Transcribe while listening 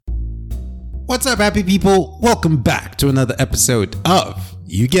What's up, happy people? Welcome back to another episode of,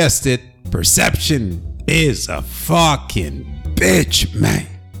 you guessed it, Perception is a fucking bitch, man.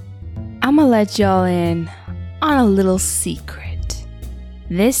 I'ma let y'all in on a little secret.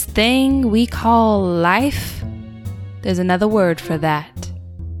 This thing we call life, there's another word for that.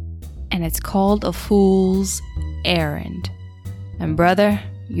 And it's called a fool's errand. And brother,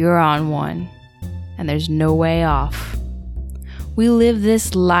 you're on one. And there's no way off. We live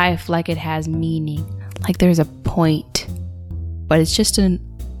this life like it has meaning, like there's a point. But it's just a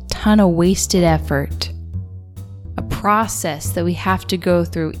ton of wasted effort. A process that we have to go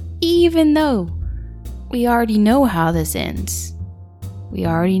through, even though we already know how this ends. We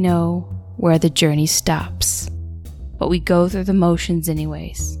already know where the journey stops. But we go through the motions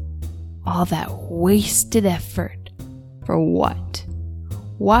anyways. All that wasted effort. For what?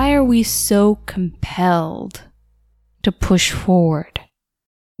 Why are we so compelled to push forward?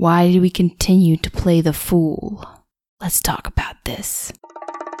 Why do we continue to play the fool? Let's talk about this.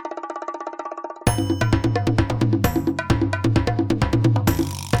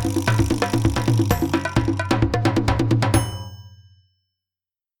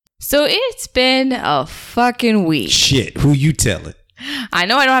 So it's been a fucking week. Shit, who you telling? I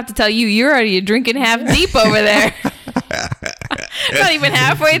know I don't have to tell you. You're already drinking half deep over there. Not even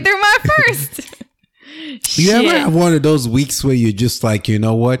halfway through my first. You ever have one of those weeks where you're just like, you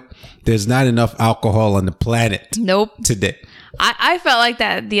know what? There's not enough alcohol on the planet. Nope. Today. I felt like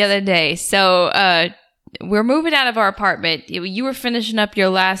that the other day. So we're moving out of our apartment. You were finishing up your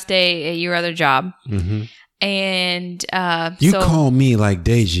last day at your other job. Mm-hmm. And you call me like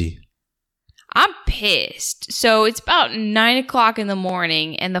Deji. I'm pissed. So it's about 9 o'clock in the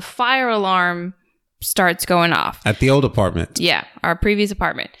morning and the fire alarm starts going off. At the old apartment. Yeah, our previous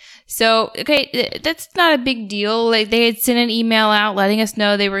apartment. So, okay, that's not a big deal. Like, they had sent an email out letting us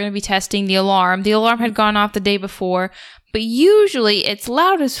know they were going to be testing the alarm. The alarm had gone off the day before. But usually it's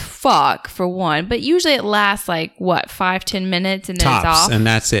loud as fuck, for one. But usually it lasts like, 5-10 minutes and then Tops, it's off. And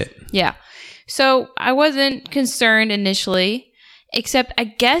that's it. Yeah. So I wasn't concerned initially. Except I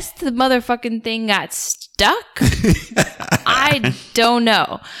guess the motherfucking thing got stuck. I don't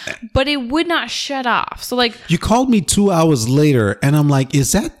know. But it would not shut off. So like, you called me 2 hours later and I'm like,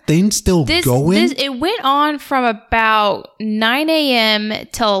 is that thing still going? It went on from about 9 a.m.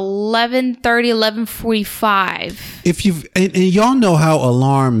 till 11:30, 11:45. If you've and y'all know how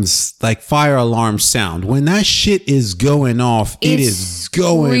alarms, like fire alarms, sound. When that shit is going off, it is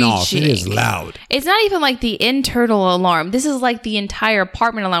going off. It is loud. It's not even like the internal alarm. This is like the entire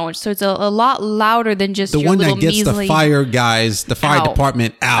apartment alarm. So it's a lot louder than just the your one little that gets measly the fire guys, the fire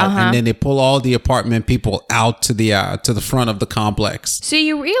department out, and then they pull all the apartment people out to the front of the complex. So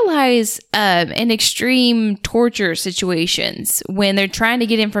you realize in extreme torture situations when they're trying to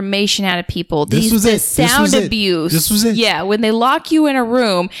get information out of people, sound abuse. This was it. Yeah, when they lock you in a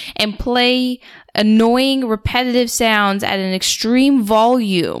room and play annoying, repetitive sounds at an extreme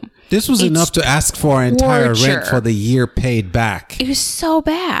volume. This was enough to ask for our entire rent for the year paid back. It was so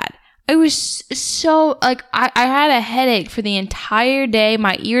bad. It was so, like, I had a headache for the entire day.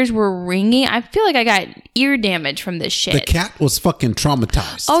 My ears were ringing. I feel like I got ear damage from this shit. The cat was fucking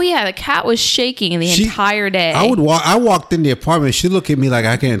traumatized. Oh, yeah. The cat was shaking the entire day. I walked in the apartment. She looked at me like,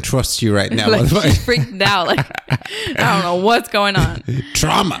 I can't trust you right now. Like, she freaked out. Like, I don't know what's going on.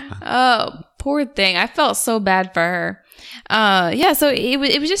 Trauma. Oh, poor thing. I felt so bad for her. So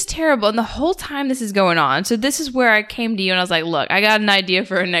it was just terrible. And the whole time this is going on. So this is where I came to you and I was like, look, I got an idea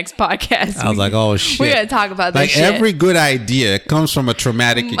for our next podcast. I was like, oh shit. We got to talk about this shit. Like every good idea comes from a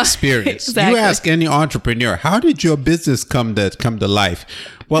traumatic experience. Exactly. You ask any entrepreneur, how did your business come to life?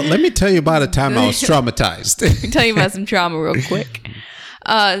 Well, let me tell you about a time I was traumatized. Let me tell you about some trauma real quick.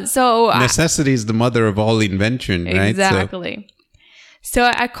 Necessity is the mother of all invention, right? Exactly. So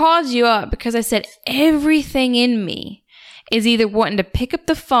I called you up because I said everything in me is either wanting to pick up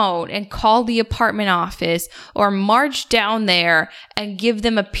the phone and call the apartment office or march down there and give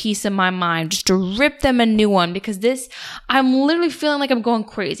them a piece of my mind, just to rip them a new one, because I'm literally feeling like I'm going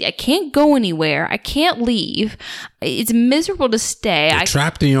crazy. I can't go anywhere. I can't leave. It's miserable to stay. You're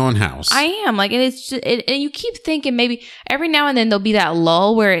trapped in your own house. I am. Like, and it's just, and you keep thinking maybe every now and then there'll be that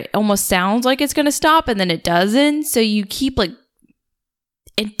lull where it almost sounds like it's going to stop and then it doesn't. So you keep like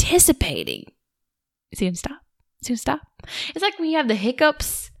anticipating. See him stop. See him stop. It's like when you have the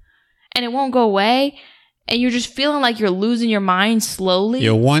hiccups and it won't go away and you're just feeling like you're losing your mind slowly.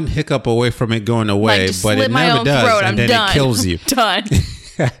 You're one hiccup away from it going away, like, but it never does. Throat. And then done. It kills you. I'm done.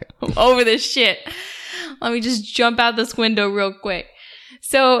 I'm over this shit. Let me just jump out this window real quick.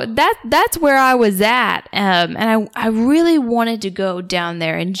 So that's where I was at. And I really wanted to go down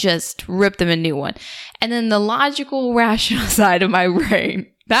there and just rip them a new one. And then the logical, rational side of my brain,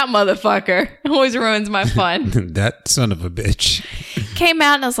 that motherfucker always ruins my fun. That son of a bitch. Came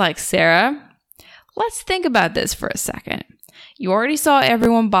out and I was like, Sarah, let's think about this for a second. You already saw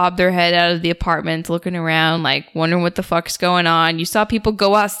everyone bob their head out of the apartment, looking around, like wondering what the fuck's going on. You saw people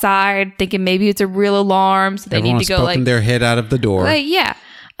go outside thinking maybe it's a real alarm, so they Everyone's need to go poking their head out of the door. Yeah.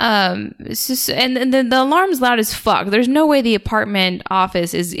 And then the alarm's loud as fuck. There's no way the apartment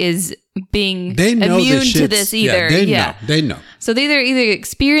office is being immune to this either. They know. So they're either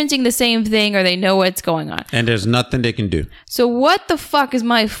experiencing the same thing or they know what's going on. And there's nothing they can do. So what the fuck is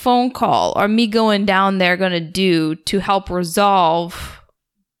my phone call or me going down there going to do to help resolve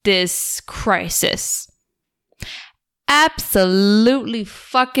this crisis? Absolutely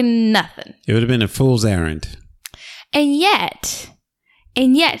fucking nothing. It would have been a fool's errand. And yet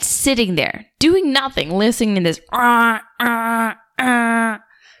sitting there doing nothing, listening to this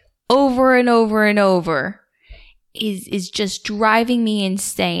over and over and over is just driving me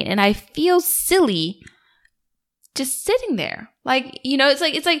insane. And I feel silly just sitting there. Like, you know, it's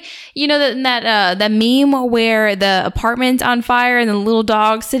like, you know, that meme where the apartment's on fire and the little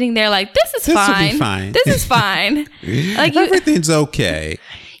dog sitting there like, this is fine. Will be fine. This is fine. Like everything's okay.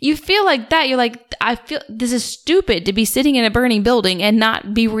 You feel like that. You're like, I feel this is stupid to be sitting in a burning building and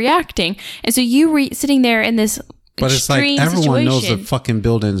not be reacting. And so you sitting there in this But it's like everyone knows the fucking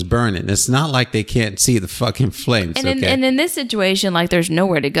building's burning. It's not like they can't see the fucking flames. And in this situation, like there's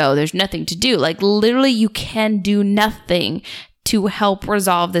nowhere to go. There's nothing to do. Like literally you can do nothing to help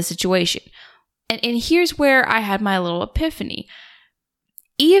resolve the situation. And here's where I had my little epiphany.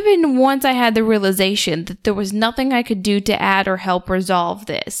 Even once I had the realization that there was nothing I could do to add or help resolve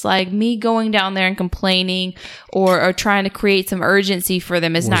this, like me going down there and complaining or trying to create some urgency for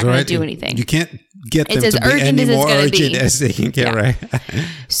them is not going to do anything. You can't get them to be any more urgent as they can get, right?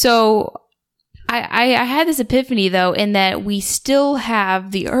 So I had this epiphany, though, in that we still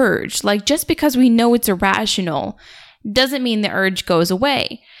have the urge. Like, just because we know it's irrational doesn't mean the urge goes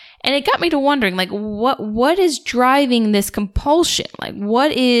away. And it got me to wondering, like, what is driving this compulsion? Like,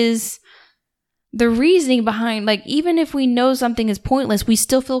 what is the reasoning behind, like, even if we know something is pointless, we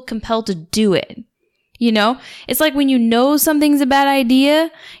still feel compelled to do it. You know, it's like when you know something's a bad idea,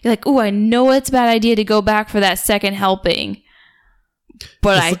 you're like, oh, I know it's a bad idea to go back for that second helping,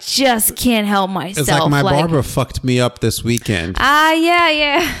 but I just can't help myself. It's like my barber fucked me up this weekend.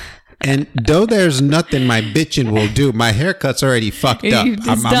 Yeah. And though there's nothing my bitching will do, my haircut's already fucked up.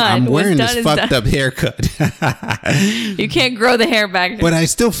 I'm wearing this fucked up haircut. You can't grow the hair back. But I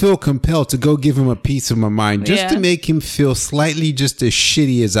still feel compelled to go give him a piece of my mind just to make him feel slightly just as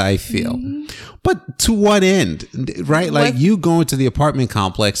shitty as I feel. Mm-hmm. But to what end, right? Like you go into the apartment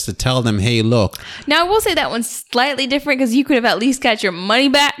complex to tell them, hey, look. Now, I will say that one's slightly different because you could have at least got your money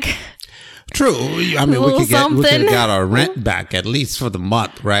back. True. I mean, we could have got our rent back at least for the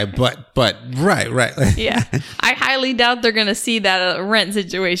month, right? But right. Yeah. I highly doubt they're going to see that rent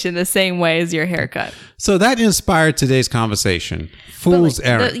situation the same way as your haircut. So that inspired today's conversation. Fool's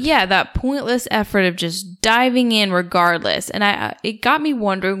errand. That pointless effort of just diving in regardless. And it got me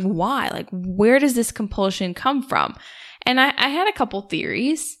wondering why. Like, where does this compulsion come from? And I had a couple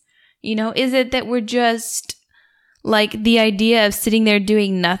theories. You know, is it that we're just... like the idea of sitting there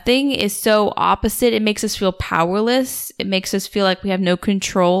doing nothing is so opposite. It makes us feel powerless. It makes us feel like we have no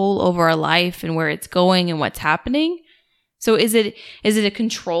control over our life and where it's going and what's happening. So is it a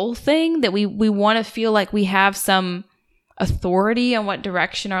control thing that we want to feel like we have some authority on what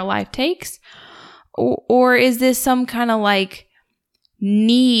direction our life takes? Or is this some kind of like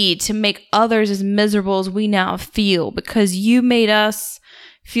need to make others as miserable as we now feel because you made us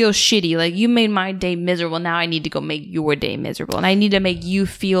feel shitty, like you made my day miserable, now I need to go make your day miserable and I need to make you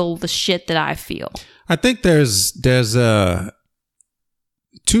feel the shit that I feel? I think there's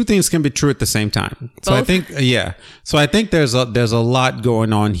two things can be true at the same time. So I think there's a lot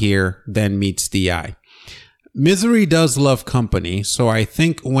going on here than meets the eye. Misery does love company. So I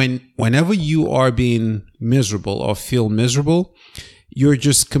think whenever you are being miserable or feel miserable, you're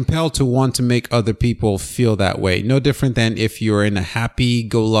just compelled to want to make other people feel that way. No different than if you're in a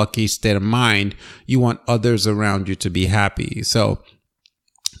happy-go-lucky state of mind, you want others around you to be happy. So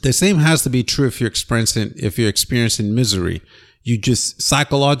the same has to be true if you're experiencing misery. You just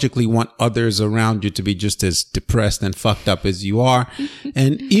psychologically want others around you to be just as depressed and fucked up as you are.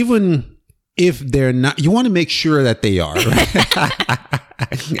 And even if they're not, you want to make sure that they are, right?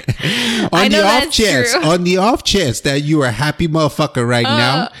 On the off chance that you are a happy motherfucker right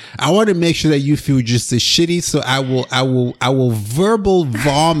now, I want to make sure that you feel just as shitty. So I will verbal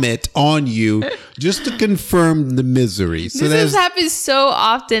vomit on you just to confirm the misery. So this happens so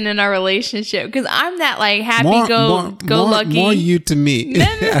often in our relationship because I'm that like happy go lucky. More you to me.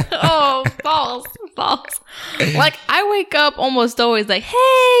 Oh, false. Like I wake up almost always like,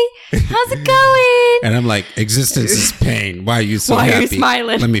 hey, how's it going? And I'm like, existence is pain. Why are you so happy? Why are you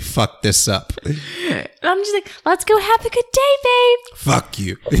smiling? Let me fuck this up. And I'm just like, let's go have a good day, babe. Fuck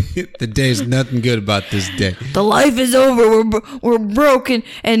you. The day's nothing good about this day. The life is over. We're broken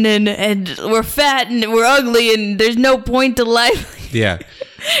and we're fat and we're ugly and there's no point to life. Yeah.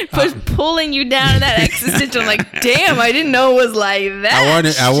 Pulling you down to that existential, like, damn, I didn't know it was like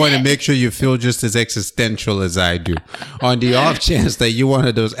that. I want to make sure you feel just as existential as I do. On the off chance that you're one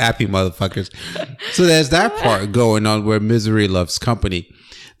of those happy motherfuckers. So there's that part going on where misery loves company.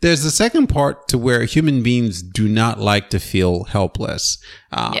 There's the second part to where human beings do not like to feel helpless.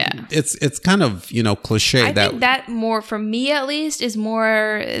 It's kind of, cliche. I think that more, for me at least, is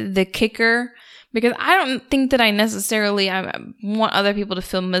more the kicker. Because I don't think that I want other people to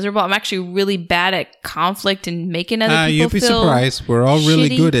feel miserable. I'm actually really bad at conflict and making other people you'd be feel surprised. We're all really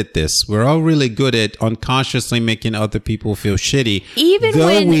shitty. good at this. We're all really good at unconsciously making other people feel shitty. Even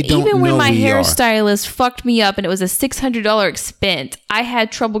when my hairstylist fucked me up and it was a $600 expense, I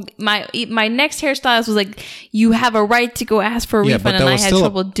had trouble. My next hairstylist was like, "You have a right to go ask for a refund," and I had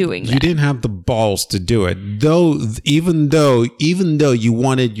trouble doing that. You didn't have the balls to do it, even though you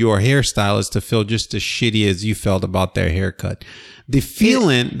wanted your hairstylist to feel just as shitty as you felt about their haircut. The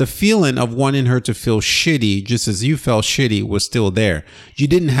feeling of wanting her to feel shitty just as you felt shitty was still there. You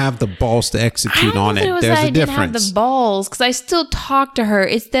didn't have the balls to execute on it. There's a difference. I didn't have the balls because I still talked to her.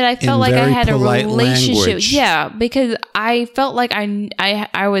 It's that I felt like I had a relationship. Language. Yeah, because I felt like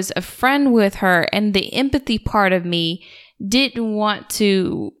I was a friend with her, and the empathy part of me didn't want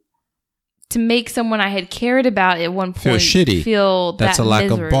to make someone I had cared about at one point feel shitty. That's that a lack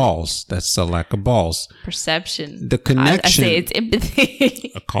misery. of balls. That's a lack of balls. Perception. The connection. I say it's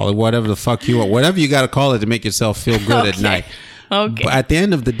empathy. Call it whatever the fuck you want. Whatever you got to call it to make yourself feel good at night. Okay. But at the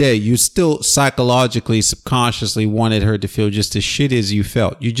end of the day, you still psychologically, subconsciously wanted her to feel just as shitty as you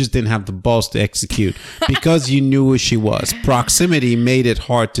felt. You just didn't have the balls to execute because you knew who she was. Proximity made it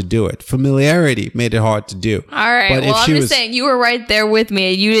hard to do it. Familiarity made it hard to do. All right. But I'm just saying, you were right there with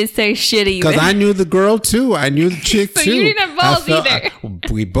me and you didn't say shitty. Because I knew the girl too. I knew the chick so too. You didn't have balls either.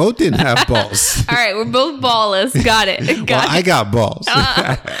 We both didn't have balls. All right. We're both ballless. Got it. I got balls.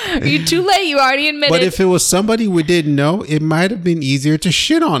 You're too late. You already admitted. But if it was somebody we didn't know, it might have been easier to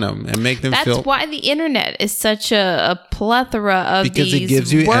shit on them and make them feel. That's why the internet is such a plethora of because these it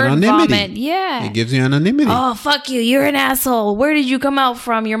gives you word anonymity. Vomit. Yeah, it gives you anonymity. Oh, fuck you! You're an asshole. Where did you come out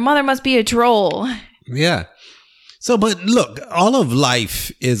from? Your mother must be a troll. Yeah. So, but look, all of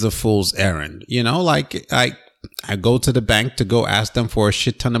life is a fool's errand. Like I go to the bank to go ask them for a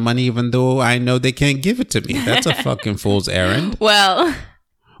shit ton of money, even though I know they can't give it to me. That's a fucking fool's errand. Well,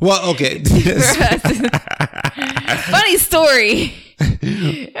 okay. Funny story.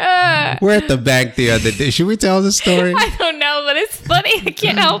 We're at the bank the other day. Should we tell the story? I don't know, but it's funny. I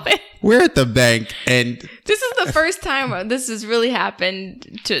can't help it. We're at the bank, and this is the first time this has really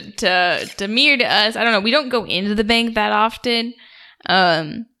happened to me or to us. I don't know. We don't go into the bank that often.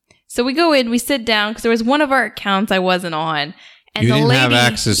 So we go in, we sit down because there was one of our accounts I wasn't on. And you didn't have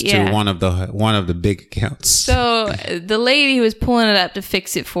access to one of the big accounts. So the lady who was pulling it up to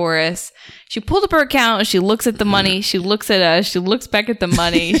fix it for us, she pulled up her account. She looks at the money. She looks at us. She looks back at the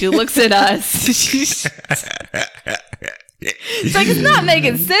money. She looks at us. It's like, it's not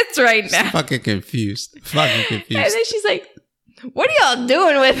making sense right now. Fucking confused. And then she's like, "What are y'all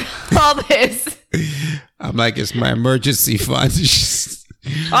doing with all this?" I'm like, "It's my emergency fund."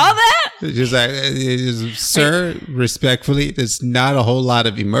 All that? Just like, sir, respectfully, there's not a whole lot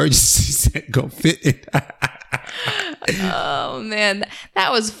of emergencies that go fit in. Oh man,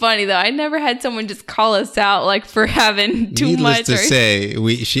 that was funny though. I never had someone just call us out like for having too much. Needless to say,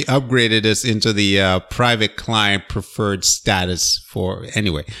 she upgraded us into the private client preferred status for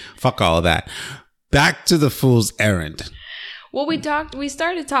anyway. Fuck all of that. Back to the fool's errand. Well, we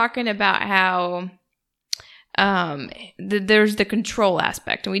started talking about how there's the control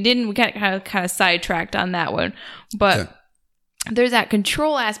aspect, and we kind of sidetracked on that one, but. Yeah. There's that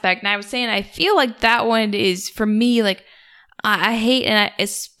control aspect, and I was saying I feel like that one is for me like I hate, and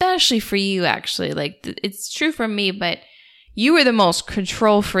especially for you actually, like it's true for me, but you were the most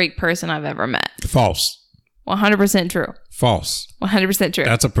control freak person I've ever met. False. 100% true. False. 100% true.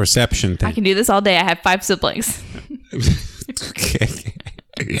 That's a perception thing. I can do this all day. I have 5 siblings. Okay.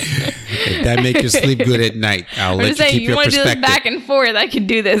 If that make you sleep good at night, I'll let you keep your perspective. You want to do this back and forth, I can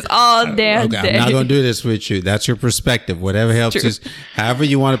do this all damn day. I'm not going to do this with you. That's your perspective. Whatever helps you, however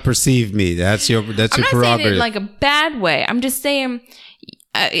you want to perceive me. That's your prerogative. I'm not saying it in like a bad way. I'm just saying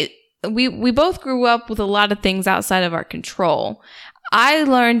we both grew up with a lot of things outside of our control. I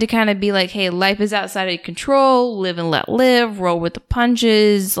learned to kind of be like, hey, life is outside of your control, live and let live, roll with the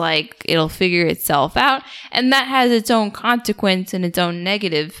punches, like it'll figure itself out. And that has its own consequence and its own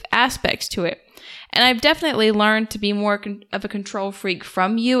negative aspects to it. And I've definitely learned to be more of a control freak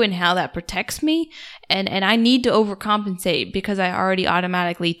from you and how that protects me. And I need to overcompensate because I already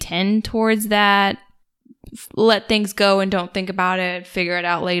automatically tend towards that let things go and don't think about it, figure it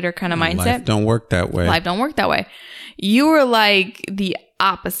out later kind of mindset. Life don't work that way. Life don't work that way. You were like the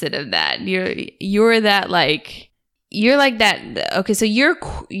opposite of that. You're that like, you're like that. Okay, so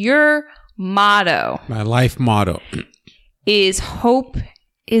your motto. My life motto. Is hope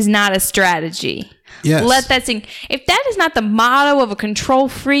is not a strategy. Yes. Let that sink. If that is not the motto of a control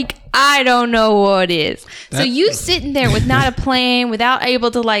freak, I don't know what is. So you sitting there with not a plan, without able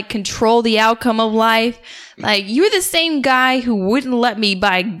to like control the outcome of life. Like you're the same guy who wouldn't let me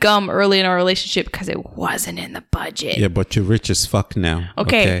buy gum early in our relationship because it wasn't in the budget. Yeah, but you're rich as fuck now.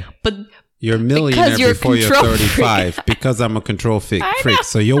 Okay. But you're a millionaire before you're 35 because I'm a control freak.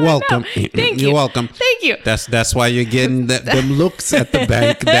 So you're welcome. You're welcome. Thank you. That's why you're getting them looks at the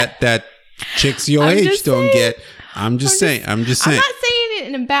bank that chicks your age don't get. I'm just saying. I'm not saying it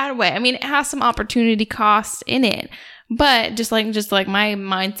in a bad way. I mean, it has some opportunity costs in it. But just like my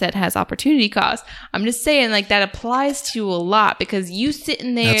mindset has opportunity costs, I'm just saying like that applies to you a lot because you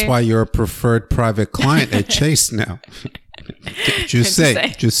sitting there. That's why you're a preferred private client at Chase now. Just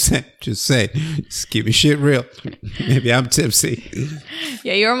say. Just keep your shit real. Maybe I'm tipsy.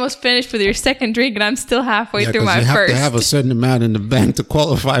 Yeah, you're almost finished with your second drink, and I'm still halfway through my first. You have to have a certain amount in the bank to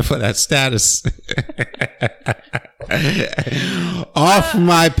qualify for that status. Off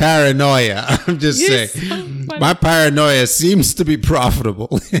my paranoia. I'm just saying. So my paranoia seems to be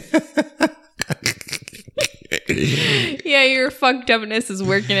profitable. Yeah, your fucked upness is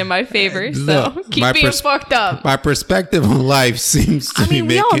working in my favor. So keep being fucked up. My perspective on life seems to be making.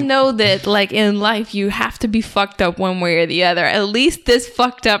 We all know that, like in life, you have to be fucked up one way or the other. At least this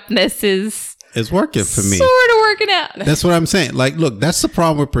fucked upness is working for me. Sort of working out. That's what I'm saying. Like, look, that's the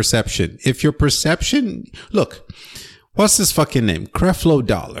problem with perception. If your perception, look. What's this fucking name? Creflo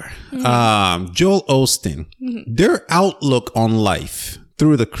Dollar, Joel Osteen. Mm-hmm. Their outlook on life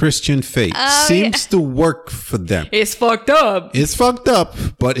through the Christian faith seems to work for them. It's fucked up. It's fucked up,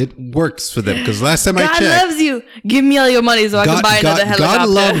 but it works for them. Because last time I checked, God loves you. Give me all your money so I can buy another helicopter. God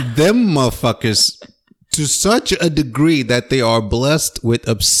loved them motherfuckers to such a degree that they are blessed with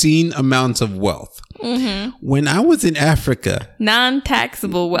obscene amounts of wealth. Mm-hmm. When I was in Africa,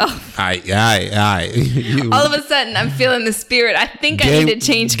 non-taxable wealth. All of a sudden, I'm feeling the spirit. I think I need to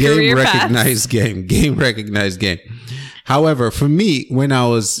change career paths. Game recognized game. However, for me, when I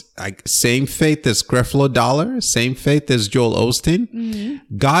was like same faith as Creflo Dollar, same faith as Joel Osteen,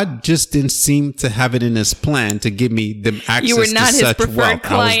 God just didn't seem to have it in His plan to give me them access you were not to his such preferred wealth.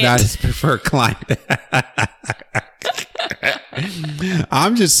 Client. I was not His preferred client.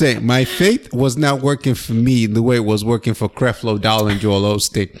 I'm just saying, my faith was not working for me the way it was working for Creflo Dollar and Joel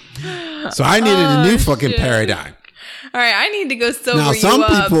Osteen. So I needed a new fucking paradigm. All right, I need to go sober now, some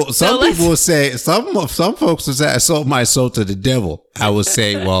people will say, some folks will say, I sold my soul to the devil. I will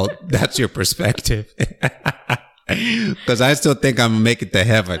say, well, that's your perspective. Because I still think I'm going to make it to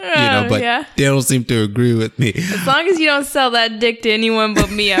heaven, but they don't seem to agree with me. As long as you don't sell that dick to anyone but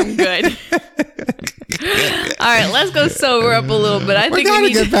me, I'm good. All right, let's go sober up a little bit. I think we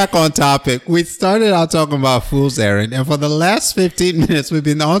need to get back on topic. We started out talking about Fool's Errand, and for the last 15 minutes, we've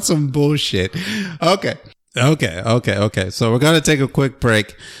been on some bullshit. Okay. So we're going to take a quick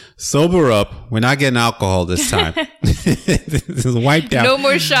break. Sober up. We're not getting alcohol this time. This is wiped out. No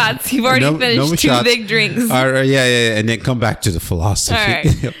more shots. You've already finished two big drinks. All right, yeah. And then come back to the philosophy. All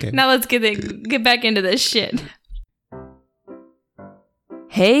right. Okay. Now let's get back into this shit.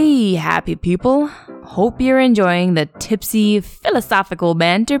 Hey, happy people. Hope you're enjoying the tipsy, philosophical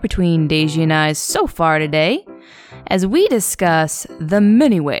banter between Deji and I so far today, as we discuss the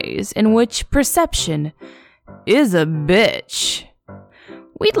many ways in which perception is a bitch.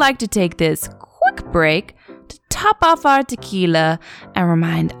 We'd like to take this quick break to top off our tequila and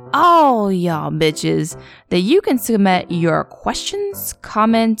remind all y'all bitches that you can submit your questions,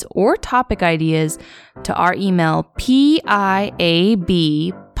 comments, or topic ideas to our email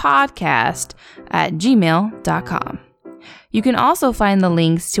piabpodcast@gmail.com. You can also find the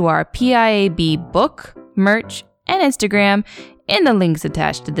links to our PIAB book, merch, and Instagram in the links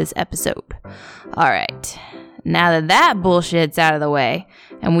attached to this episode. All right, now that bullshit's out of the way,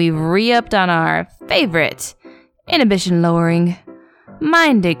 and we've re-upped on our favorite inhibition-lowering,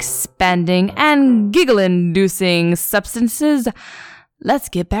 mind-expanding, and giggle-inducing substances, let's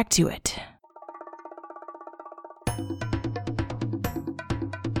get back to it.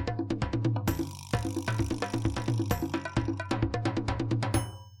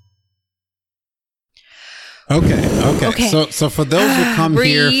 Okay. So for those who come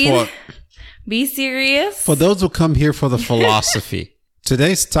here for... Be serious. For those who come here for the philosophy,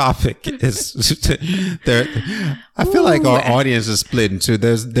 today's topic is... I feel like our audience is split into...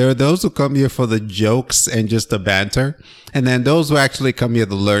 There are those who come here for the jokes and just the banter, and then those who actually come here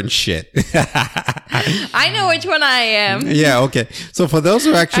to learn shit. I know which one I am. Yeah, okay. So for those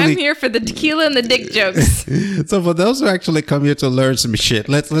who actually... I'm here for the tequila and the dick jokes. So for those who actually come here to learn some shit,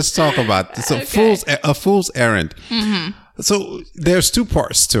 let's talk about this. So Okay. a fool's errand. Mm-hmm. So there's two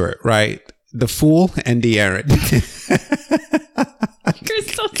parts to it, right? The fool and the errand. You're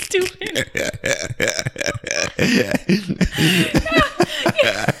so stupid.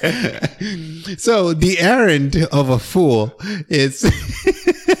 So the errand of a fool is...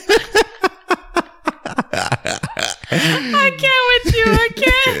 I can't with you. I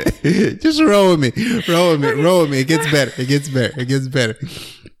can't. Just roll with me. It gets better.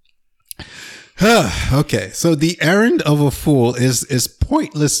 Okay, so the errand of a fool is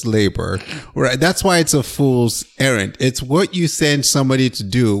pointless labor, right? That's why it's a fool's errand. It's what you send somebody to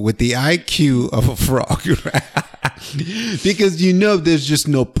do with the IQ of a frog, right? Because you know there's just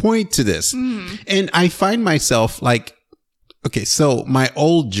no point to this. And I find myself like, okay, so my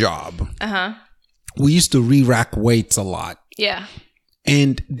old job, we used to re-rack weights a lot. Yeah.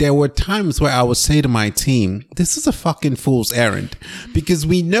 And there were times where I would say to my team, this is a fucking fool's errand. Because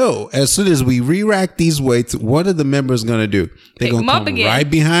we know as soon as we re-rack these weights, what are the members going to do? They're going to come right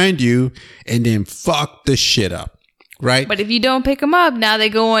behind you and then fuck the shit up. Right? But if you don't pick them up, now they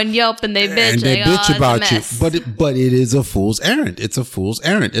go on Yelp and they bitch. And they bitch about you. But But it is a fool's errand. It's a fool's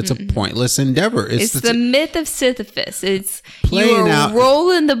errand. It's a pointless endeavor. It's the myth of Sisyphus. It's playing you are out,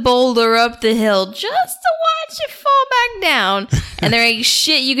 rolling the boulder up the hill just to watch it fall back down. And there ain't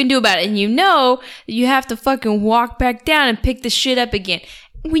shit you can do about it. And you know you have to fucking walk back down and pick the shit up again.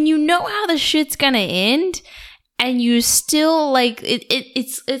 When you know how the shit's gonna end, and you still like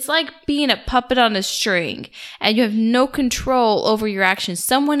it's like being a puppet on a string, and you have no control over your actions.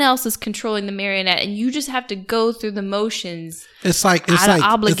 Someone else is controlling the marionette, and you just have to go through the motions. It's like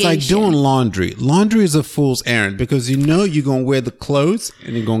doing laundry. Laundry is a fool's errand because you know you're gonna wear the clothes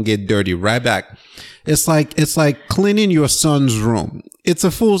and you're gonna get dirty right back. It's like cleaning your son's room. It's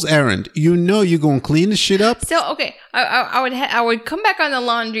a fool's errand. You know you're gonna clean the shit up. So okay, I would come back on the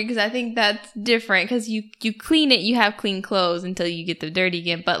laundry because I think that's different because you clean it, you have clean clothes until you get the dirty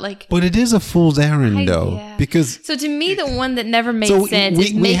again. But it is a fool's errand though, because so to me the one that never made sense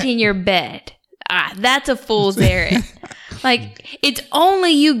is making your bed. That's a fool's errand. Like it's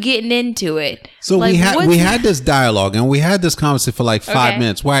only you getting into it. So like, we had this dialogue and we had this conversation for like 5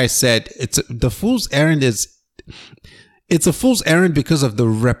 minutes where I said the fool's errand is. It's a fool's errand because of the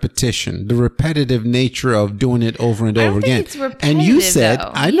repetition, the repetitive nature of doing it over and over again. It's repetitive, and you said,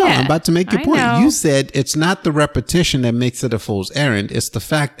 though. I know, I'm about to make your point. Know. You said it's not the repetition that makes it a fool's errand. It's the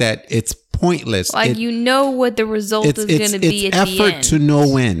fact that it's pointless. Like you know what the result is going to be at the end. It's effort to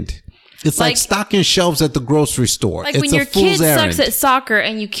no end. It's like stocking shelves at the grocery store. Like it's when your kid sucks at soccer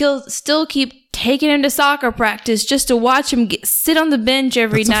and you still keep taking him to soccer practice just to watch him sit on the bench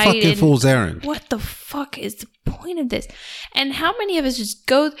every night. It's a fucking fool's errand. What the fuck is the point of this? And how many of us just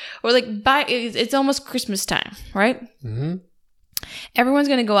go or like buy? It's almost Christmas time, right? Mm-hmm. Everyone's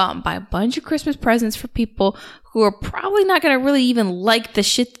going to go out and buy a bunch of Christmas presents for people who are probably not going to really even like the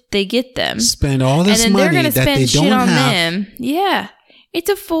shit that they get them. Spend all this money that they don't have. And then they're going to spend shit on them. Yeah. It's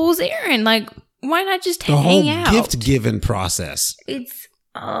a fool's errand. Like, why not just hang out? The whole gift-giving process. It's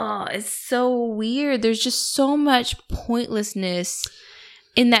so weird. There's just so much pointlessness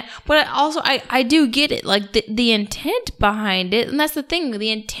in that. But also, I do get it. Like, the intent behind it, and that's the thing.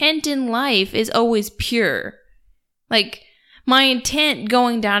 The intent in life is always pure. Like, my intent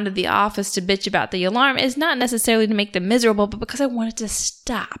going down to the office to bitch about the alarm is not necessarily to make them miserable, but because I want it to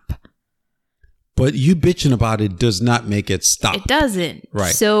stop. But you bitching about it does not make it stop. It doesn't.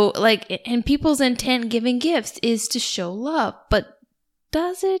 Right. So, like, and people's intent giving gifts is to show love. But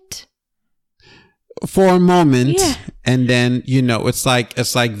does it? For a moment. Yeah. And then, it's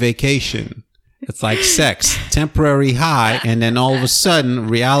like vacation. It's like sex. Temporary high. And then all of a sudden,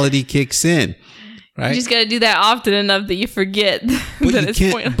 reality kicks in. Right? You just got to do that often enough that you forget that it's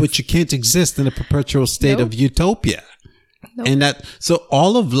pointless. But you can't exist in a perpetual state of utopia. Nope. And so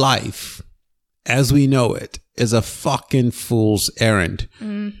all of life, as we know it, is a fucking fool's errand.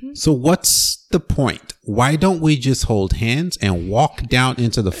 Mm-hmm. So what's the point? Why don't we just hold hands and walk down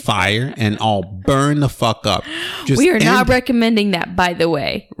into the fire and all burn the fuck up? We are not recommending that, by the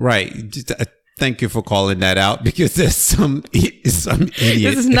way. Right. Thank you for calling that out, because there's some idiot.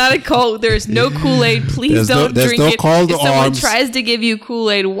 This is not a cult. There's no Kool-Aid. Please don't drink it. Call to if someone arms. tries to give you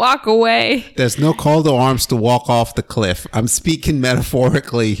Kool-Aid, walk away. There's no call to arms to walk off the cliff. I'm speaking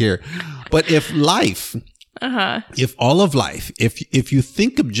metaphorically here. But if life, if all of life, if you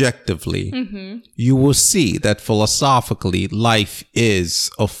think objectively, you will see that philosophically life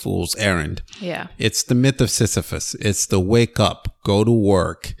is a fool's errand. Yeah. It's the myth of Sisyphus. It's the wake up, go to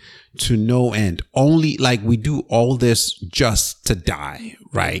work, to no end. Only, like, we do all this just to die,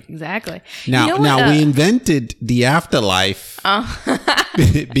 right? Exactly. Now we invented the afterlife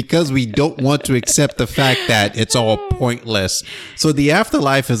because we don't want to accept the fact that it's all pointless. So the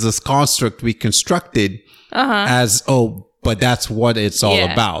afterlife is this construct we constructed as, but that's what it's all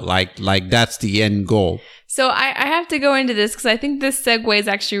about. Like that's the end goal. So I have to go into this because I think this segues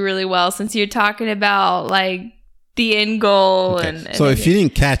actually really well, since you're talking about like the end goal. Okay. And so if you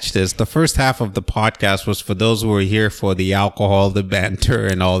didn't catch this, the first half of the podcast was for those who were here for the alcohol, the banter,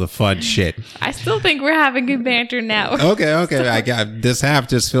 and all the fun shit. I still think we're having good banter now. Okay. So. I got this half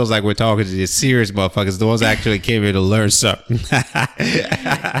just feels like we're talking to these serious motherfuckers. The ones that actually came here to learn something.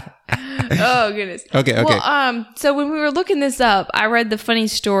 Oh goodness. Okay. Well, so when we were looking this up, I read the funny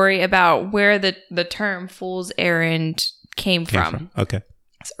story about where the term fool's errand came from. Okay.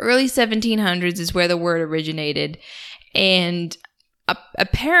 So early 1700s is where the word originated, and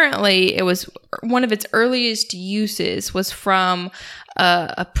apparently it was one of its earliest uses was from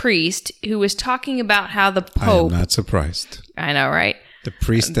a priest who was talking about how the Pope. I am not surprised. I know, right? The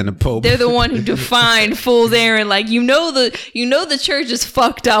priest and the Pope. They're the one who defined fool's errand. Like, the church is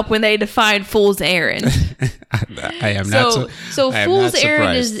fucked up when they define fool's errand. I am not. So fool's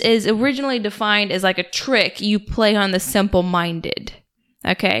errand is originally defined as like a trick you play on the simple-minded.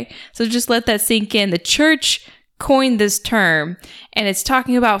 Okay, so just let that sink in. The church coined this term, and it's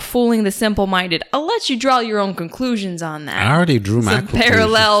talking about fooling the simple-minded. I'll let you draw your own conclusions on that. I already drew my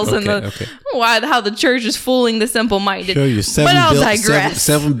parallels and how the church is fooling the simple-minded. Show you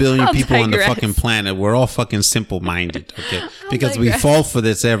 7 billion people on the fucking planet. We're all fucking simple-minded, okay? Because we fall for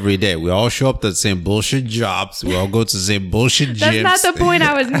this every day. We all show up to the same bullshit jobs. We all go to the same bullshit gyms. That's not the point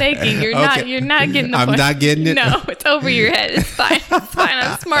I was making. You're not getting the point. I'm not getting it? No, it's over your head. It's fine. It's fine.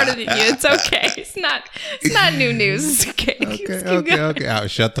 I'm smarter than you. It's okay. It's not new news. It's okay. Okay. Oh,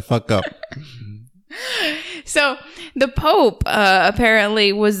 shut the fuck up. So the Pope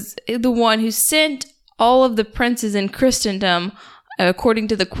apparently was the one who sent all of the princes in Christendom, according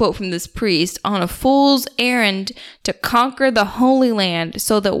to the quote from this priest, on a fool's errand to conquer the Holy Land,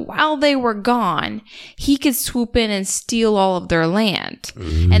 so that while they were gone, he could swoop in and steal all of their land.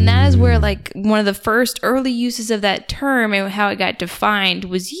 And that is where, like, one of the first early uses of that term and how it got defined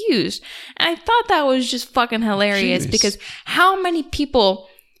was used. And I thought that was just fucking hilarious. Jeez. Because how many people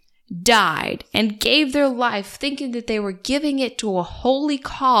died and gave their life thinking that they were giving it to a holy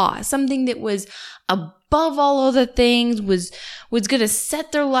cause, something that was above all other things, was going to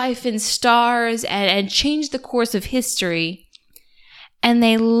set their life in stars and change the course of history. And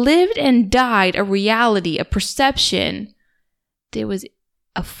they lived and died a reality, a perception that was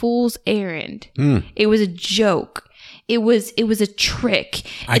a fool's errand. It was a joke. It was a trick.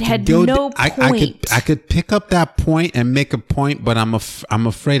 It had no point. I could pick up that point and make a point, but I'm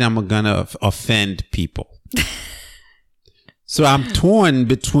afraid I'm gonna offend people. So I'm torn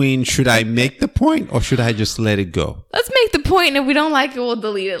between, should I make the point or should I just let it go? Let's make the point, and if we don't like it, we'll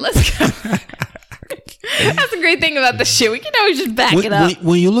delete it. Let's go. That's the great thing about this shit. We can always just back it up.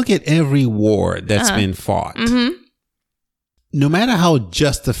 When you look at every war that's been fought, no matter how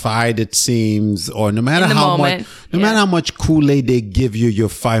justified it seems, or no matter how much Kool-Aid they give you, you're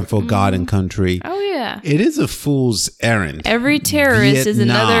fine for God and country. Oh yeah, it is a fool's errand. Every terrorist is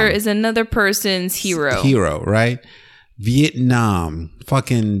another person's hero. Hero, right? Vietnam,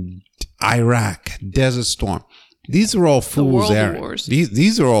 fucking Iraq, Desert Storm. These are all fool's errands.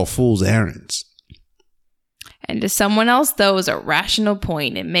 These are all fool's errands. And to someone else, though, it was a rational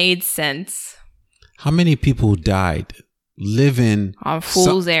point. It made sense. How many people died living on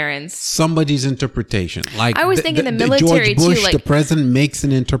fool's errands? Somebody's interpretation. Like I was thinking the military George Bush, too. Like, the president makes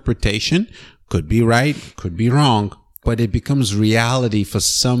an interpretation. Could be right, could be wrong. but it becomes reality for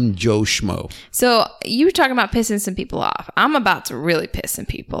some Joe Schmo. So you were talking about pissing some people off. I'm about to really piss some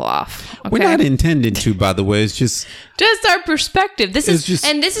people off. Okay? We're not intending to, by the way. It's just our perspective. This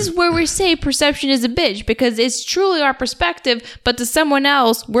is where we say perception is a bitch, because it's truly our perspective, but to someone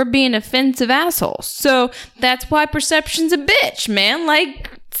else, we're being offensive assholes. So that's why perception's a bitch, man. Like,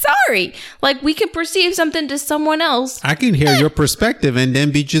 sorry. Like, we can perceive something to someone else. I can hear your perspective and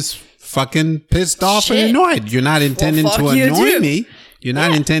then be just fucking pissed off and annoyed. You're not intending to annoy me. You're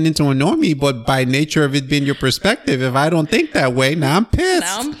not intending to annoy me, but by nature of it being your perspective, if I don't think that way, now I'm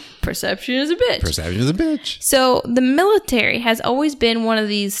pissed. Perception is a bitch. Perception is a bitch. So the military has always been one of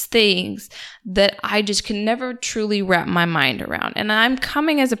these things that I just can never truly wrap my mind around. And I'm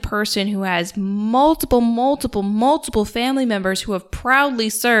coming as a person who has multiple family members who have proudly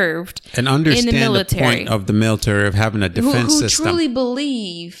served and understand in the military. The point of the military of having a defense system. Who truly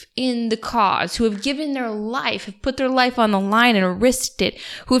believe in the cause, who have given their life, have put their life on the line and risked it,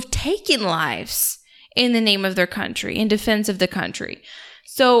 who have taken lives in the name of their country, in defense of the country.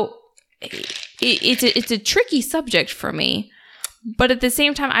 So it's a tricky subject for me, but at the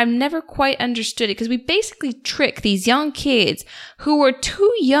same time, I've never quite understood it, because we basically trick these young kids who are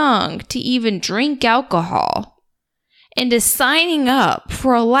too young to even drink alcohol into signing up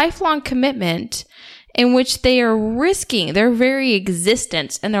for a lifelong commitment in which they are risking their very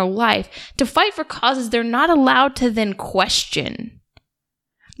existence and their life to fight for causes they're not allowed to then question.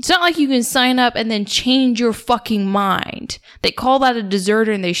 It's not like you can sign up and then change your fucking mind. They call that a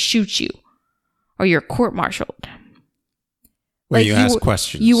deserter and they shoot you. Or you're court-martialed. Where you ask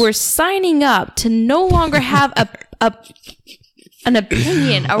questions. You were signing up to no longer have an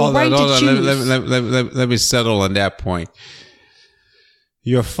opinion, right to choose. Let me settle on that point.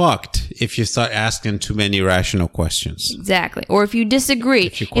 You're fucked if you start asking too many rational questions. Exactly. Or if you disagree.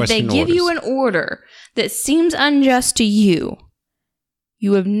 If they give you an order that seems unjust to you,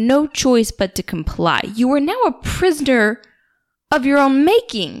 you have no choice but to comply. You are now a prisoner of your own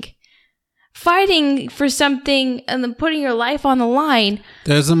making. Fighting for something and then putting your life on the line.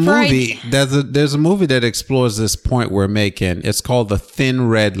 There's a movie. There's a movie that explores this point we're making. It's called The Thin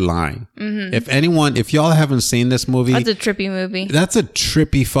Red Line. Mm-hmm. If y'all haven't seen this movie, that's a trippy movie. That's a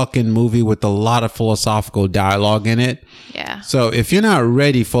trippy fucking movie with a lot of philosophical dialogue in it. Yeah. So if you're not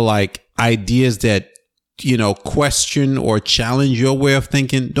ready for like ideas that, question or challenge your way of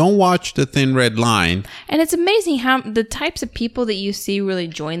thinking, don't watch The Thin Red Line. And it's amazing how the types of people that you see really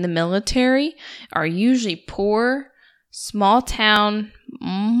join the military are usually poor, small town,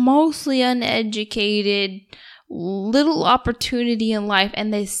 mostly uneducated, little opportunity in life,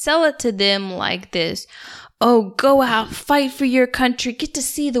 and they sell it to them like this. Oh, go out, fight for your country, get to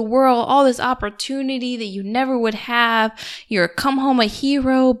see the world, all this opportunity that you never would have. You're come home a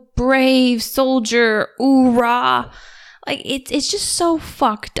hero, brave soldier, oorah. Like, it's just so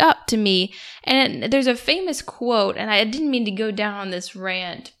fucked up to me. And there's a famous quote, and I didn't mean to go down on this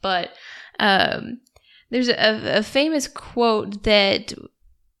rant, but there's a famous quote that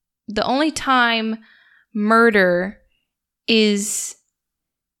the only time murder is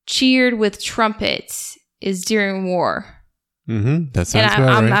cheered with trumpets is during war. Mm-hmm. That sounds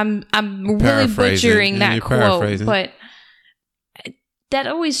right. I'm really butchering that quote, but that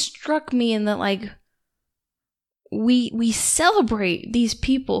always struck me in that, like, we celebrate these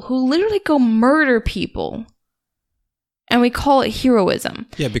people who literally go murder people, and we call it heroism.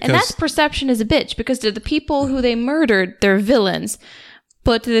 Yeah, because and that's perception is a bitch, because to the people who they murdered, they're villains.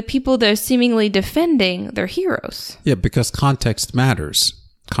 But to the people they're seemingly defending, they're heroes. Yeah, because context matters.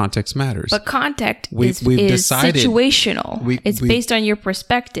 Context matters. But context is situational. It's based on your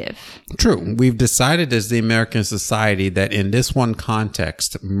perspective. True. We've decided as the American society that in this one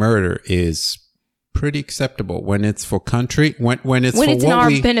context, murder is pretty acceptable when it's for country, when it's in our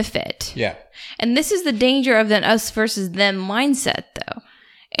benefit. Yeah. And this is the danger of the us versus them mindset, though.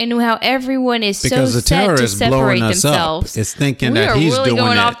 And how everyone is because so set to separate themselves. It's thinking that he's doing it. We are really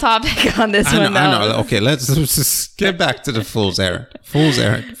going off topic on this one, though. I know. Okay, let's just get back to the fool's errand. Fool's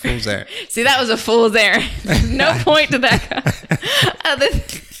errand. Fool's errand. See, that was a fool's errand. No point to that. Other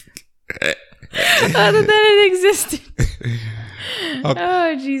than it existed. Okay.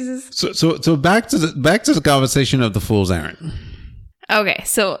 Oh, Jesus. So back to the conversation of the fool's errand. Okay,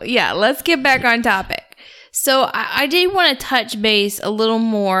 so yeah, let's get back on topic. So I did want to touch base a little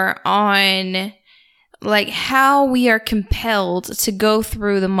more on like how we are compelled to go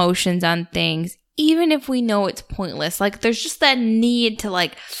through the motions on things, even if we know it's pointless. Like there's just that need to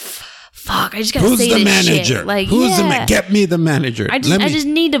like, fuck, I just gotta Who's say the this manager? shit. Like, Who's yeah. get me the manager. I just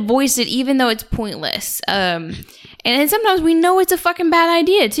need to voice it, even though it's pointless. And sometimes we know it's a fucking bad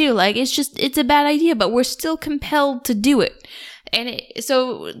idea too. Like, it's a bad idea, but we're still compelled to do it. And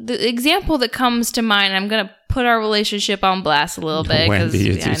so the example that comes to mind, I'm gonna put our relationship on blast a little bit. When do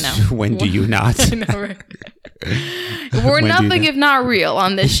you when do you not? I know, right? We're nothing if not real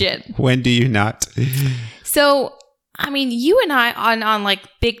on this shit. When do you not? So, I mean, you and I on like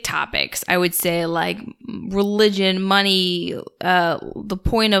big topics, I would say like religion, money, the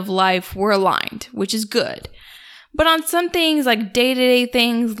point of life, we're aligned, which is good. But on some things, like day-to-day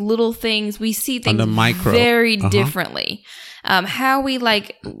things, little things, we see things very differently. How we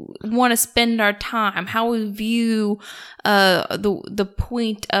like want to spend our time, how we view the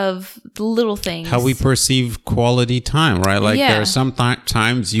point of the little things, how we perceive quality time, right? Like there are some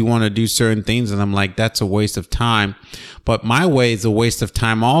times you want to do certain things, and I'm like, that's a waste of time. But my way is a waste of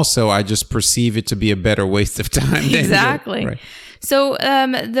time. Also, I just perceive it to be a better waste of time. Exactly. Right. So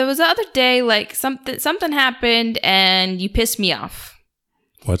there was the other day, like something happened, and you pissed me off.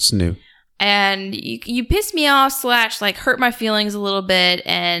 What's new? And you pissed me off / like hurt my feelings a little bit,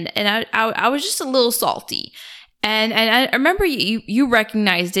 and I was just a little salty, and I remember you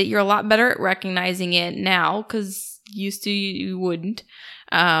recognized it. You're a lot better at recognizing it now, because used to you wouldn't,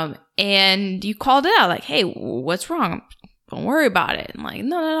 and you called it out like, hey, what's wrong? Don't worry about it. I'm like,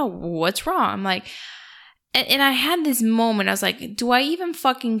 no, what's wrong? I'm like, and I had this moment. I was like, do I even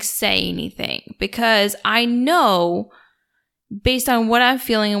fucking say anything? Because I know, based on what I'm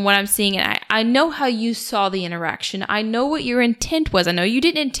feeling and what I'm seeing, and I know how you saw the interaction. I know what your intent was. I know you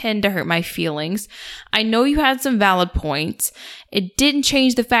didn't intend to hurt my feelings. I know you had some valid points. It didn't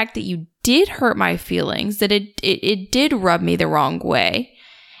change the fact that you did hurt my feelings, that it did rub me the wrong way.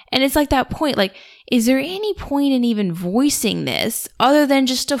 And it's like that point, like, is there any point in even voicing this other than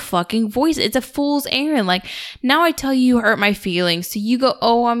just to fucking voice it? It's a fool's errand. Like, now I tell you hurt my feelings, so you go,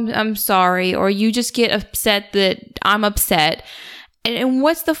 oh, I'm sorry, or you just get upset that I'm upset. And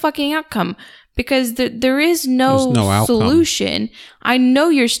what's the fucking outcome? Because there is no solution. I know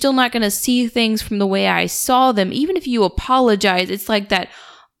you're still not going to see things from the way I saw them. Even if you apologize, it's like that,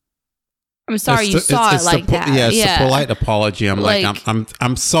 I'm sorry you saw it like that. Yeah, it's a polite apology. I'm like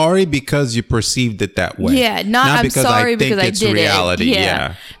I'm sorry because you perceived it that way. Yeah, not I'm because sorry because I did reality. it.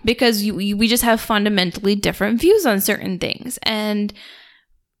 Yeah, because we just have fundamentally different views on certain things, and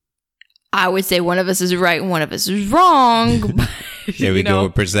I would say one of us is right and one of us is wrong. Here we go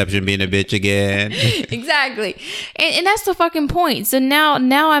with perception being a bitch again. Exactly, and that's the fucking point. So now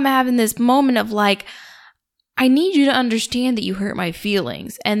I'm having this moment of like, I need you to understand that you hurt my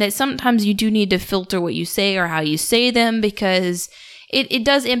feelings, and that sometimes you do need to filter what you say or how you say them, because it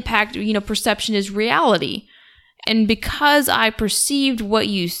does impact, perception is reality. And because I perceived what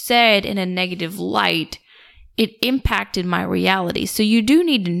you said in a negative light, it impacted my reality. So you do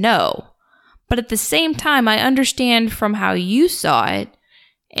need to know. But at the same time, I understand from how you saw it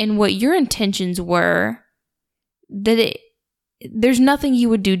and what your intentions were that there's nothing you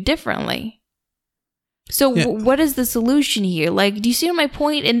would do differently. So what is the solution here? Like, do you see my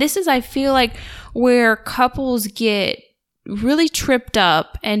point? And this is, I feel like, where couples get really tripped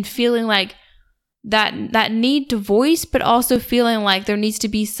up and feeling like that need to voice, but also feeling like there needs to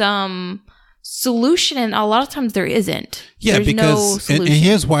be some solution. And a lot of times there isn't. Yeah, there's because, no and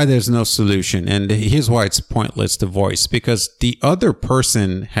here's why there's no solution. And here's why it's pointless to voice, because the other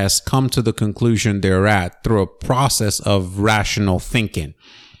person has come to the conclusion they're at through a process of rational thinking.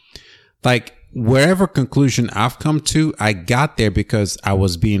 Like, wherever conclusion I've come to, I got there because I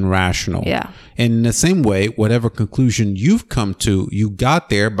was being rational. Yeah. And in the same way, whatever conclusion you've come to, you got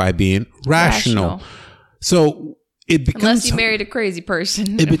there by being rational. So it becomes, unless you married a crazy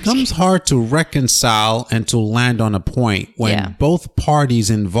person, it becomes hard to reconcile and to land on a point when both parties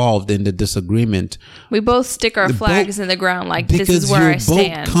involved in the disagreement, we both stick our flags in the ground, like, this is where I stand. Because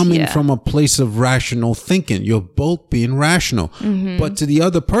you're both coming from a place of rational thinking. You're both being rational. Mm-hmm. But to the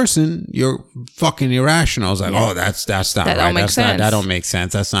other person, you're fucking irrational. It's like, oh, that's not right. That don't make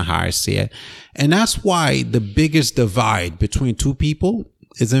sense. That's not how I see it. And that's why the biggest divide between two people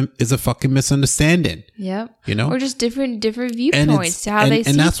is a fucking misunderstanding. Yep. Or just different viewpoints to how they see things.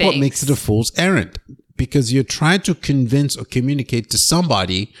 And that's what makes it a fool's errand, because you're trying to convince or communicate to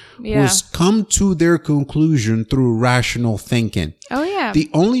somebody who's come to their conclusion through rational thinking. Oh, yeah. The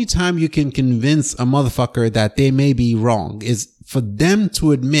only time you can convince a motherfucker that they may be wrong is for them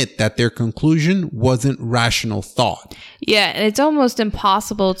to admit that their conclusion wasn't rational thought. Yeah, and it's almost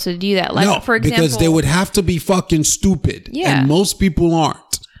impossible to do that. Like, no, for example, because they would have to be fucking stupid. Yeah. And most people aren't.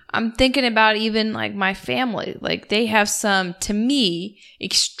 I'm thinking about even like my family. Like they have some, to me,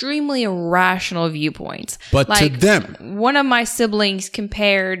 extremely irrational viewpoints. But like, to them, one of my siblings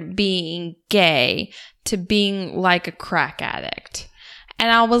compared being gay to being like a crack addict. And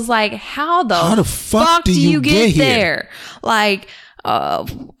I was like, how the fuck do you get there? Like,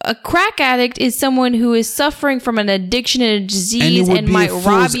 a crack addict is someone who is suffering from an addiction and a disease and might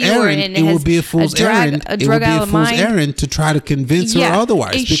rob you, and it would be a fool's errand. It would be a fool's errand to try to convince her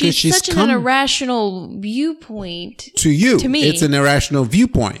otherwise, because she's such an irrational viewpoint. To you, to me, it's an irrational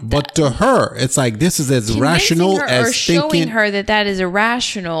viewpoint, but to her, it's like this is as rational as or showing her that is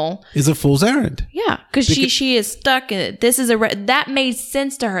irrational is a fool's errand. Yeah, because she is stuck in it. This is that made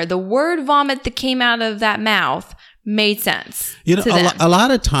sense to her. The word vomit that came out of that mouth made sense. You know, a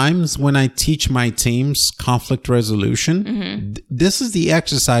lot of times when I teach my teams conflict resolution, this is the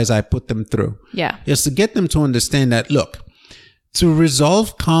exercise I put them through. Yeah. Is to get them to understand that, look, to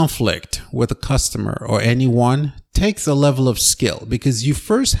resolve conflict with a customer or anyone takes a level of skill, because you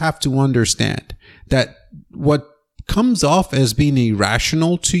first have to understand that what comes off as being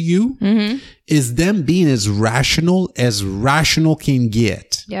irrational to you is them being as rational can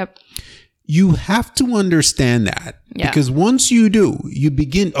get. Yep. You have to understand that, because once you do, you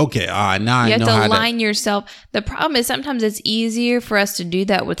begin, okay, now I know how to. You have to align yourself. The problem is sometimes it's easier for us to do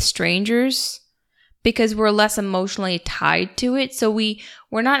that with strangers because we're less emotionally tied to it. So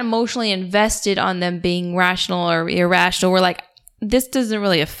we're not emotionally invested on them being rational or irrational. We're like, this doesn't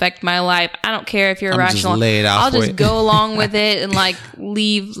really affect my life. I don't care if you're irrational. I'll just go along with it and like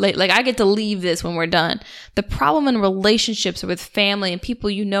leave. Like I get to leave this when we're done. The problem in relationships with family and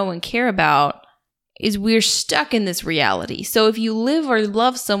people you know and care about is we're stuck in this reality. So if you live or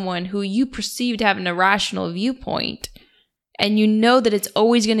love someone who you perceive to have an irrational viewpoint, and you know that it's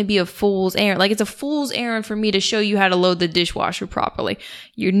always going to be a fool's errand. Like it's a fool's errand for me to show you how to load the dishwasher properly.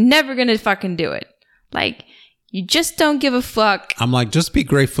 You're never going to fucking do it. Like, you just don't give a fuck. I'm like, just be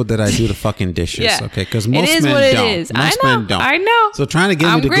grateful that I do the fucking dishes, okay? Because most men don't. It is. Most men don't. I know. So trying to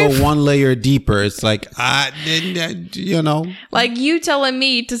get me to go one layer deeper, it's like, you know. Like you telling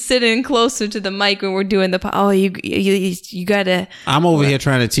me to sit in closer to the mic when we're doing you gotta. I'm over here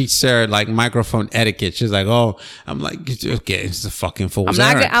trying to teach Sarah like microphone etiquette. She's like, I'm like, okay, it's a fucking fool's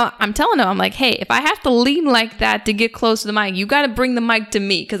errand. I'm telling her, I'm like, hey, if I have to lean like that to get close to the mic, you gotta bring the mic to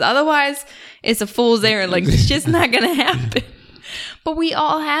me, because otherwise it's a fool's errand. Like, it's just not gonna happen. But we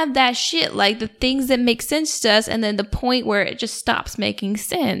all have that shit, like the things that make sense to us, and then the point where it just stops making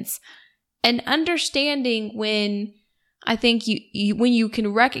sense. And understanding when I think when you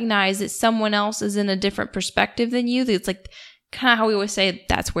can recognize that someone else is in a different perspective than you, it's like kind of how we always say,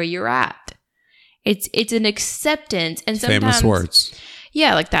 that's where you're at. It's an acceptance, and sometimes famous words.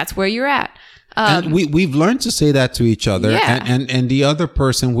 Yeah, like that's where you're at. And we've learned to say that to each other, and the other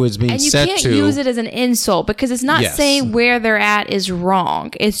person who is being said to. And you can't use it as an insult, because it's not saying where they're at is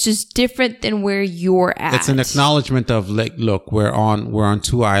wrong. It's just different than where you're at. It's an acknowledgement of like, look, we're on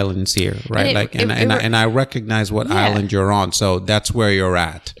two islands here, right? And I recognize what island you're on, so that's where you're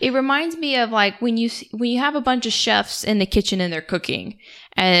at. It reminds me of like when you have a bunch of chefs in the kitchen and they're cooking.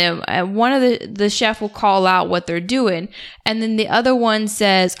 And one of the chef will call out what they're doing, and then the other one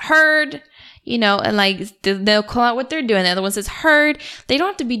says, heard. You know, and like they'll call out what they're doing. The other one says heard. They don't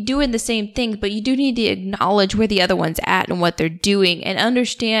have to be doing the same things, but you do need to acknowledge where the other one's at and what they're doing, and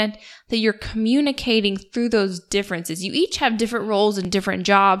understand that you're communicating through those differences. You each have different roles and different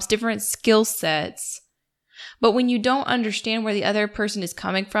jobs, different skill sets. But when you don't understand where the other person is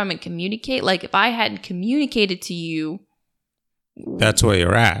coming from and communicate, like if I hadn't communicated to you, that's where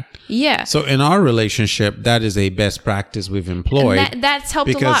you're at. Yeah. So in our relationship, that is a best practice we've employed. And that's helped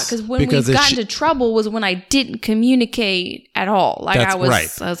a lot, because when we've gotten into trouble was when I didn't communicate at all. Like I was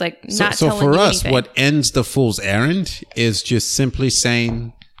like not telling you anything. So for us, what ends the fool's errand is just simply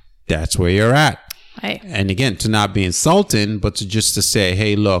saying, that's where you're at. Right. And again, to not be insulting, but to say,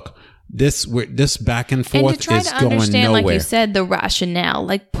 hey, look, this back and forth is going nowhere. And to try to understand, like you said, the rationale.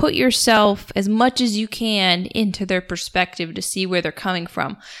 Like put yourself as much as you can into their perspective to see where they're coming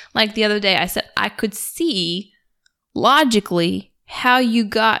from. Like the other day, I said I could see logically how you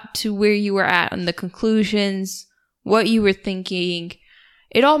got to where you were at and the conclusions, what you were thinking.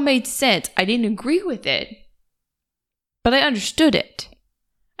 It all made sense. I didn't agree with it, but I understood it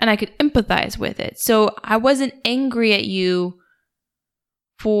and I could empathize with it. So I wasn't angry at you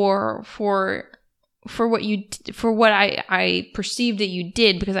for what I perceived that you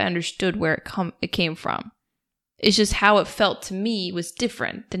did, because I understood where it came from. It's just how it felt to me was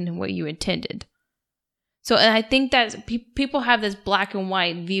different than what you intended. So, and I think that people have this black and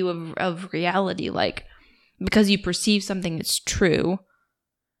white view of reality, like because you perceive something as true,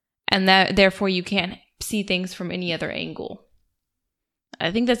 and that therefore you can't see things from any other angle.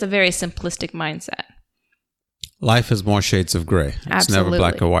 I think that's a very simplistic mindset. Life is more shades of gray. It's Absolutely. never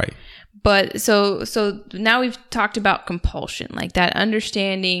black or white. But so now we've talked about compulsion, like that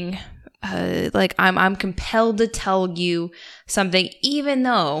understanding, like I'm compelled to tell you something, even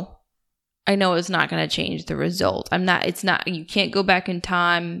though I know it's not going to change the result. You can't go back in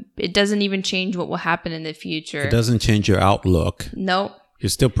time. It doesn't even change what will happen in the future. It doesn't change your outlook. Nope. You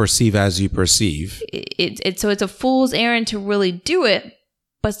still perceive as you perceive. So it's a fool's errand to really do it.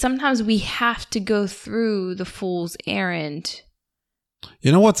 But sometimes we have to go through the fool's errand.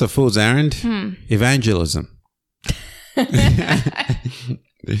 You know what's a fool's errand? Evangelism.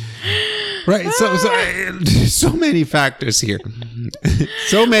 Right. So many factors here.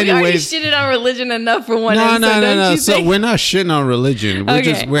 So many ways. We already shitted on religion enough for one No. episode. So we're not shitting on religion.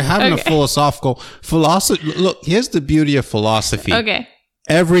 We're having a philosophy. Look, here's the beauty of philosophy. Okay.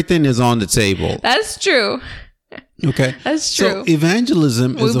 Everything is on the table. That's true. Okay. That's true. So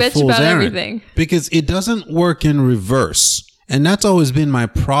evangelism is a fool's errand. Everything. Because it doesn't work in reverse. And that's always been my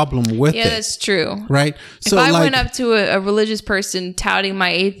problem with it. Yeah, that's true. Right? So if I went up to a religious person touting my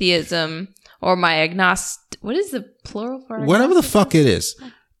atheism or my agnostic, what is the plural for whatever the fuck it is.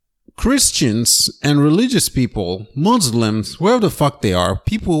 Christians and religious people, Muslims, wherever the fuck they are,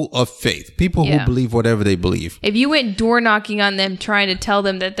 people of faith, people who believe whatever they believe. If you went door knocking on them trying to tell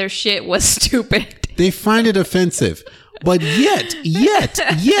them that their shit was stupid, they find it offensive. But yet,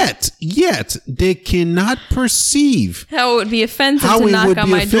 they cannot perceive how it would be offensive to knock on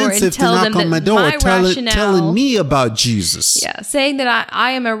my door and tell them that my rationale, telling me about Jesus. Yeah, saying that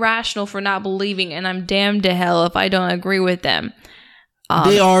I am irrational for not believing and I'm damned to hell if I don't agree with them.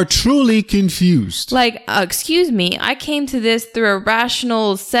 They are truly confused. Like, excuse me, I came to this through a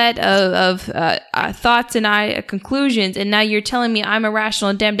rational set of thoughts and conclusions, and now you're telling me I'm irrational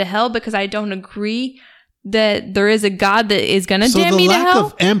and damned to hell because I don't agree that there is a God that is going to damn me to hell? So the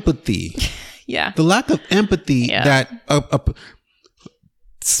lack of empathy. Yeah. The lack of empathy that...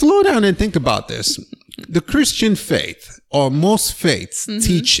 slow down and think about this. The Christian faith, or most faiths,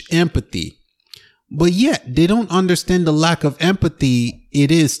 teach empathy. But yet, they don't understand the lack of empathy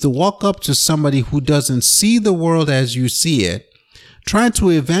it is to walk up to somebody who doesn't see the world as you see it, trying to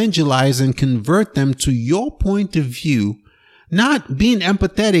evangelize and convert them to your point of view, not being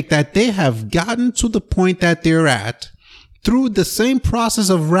empathetic that they have gotten to the point that they're at through the same process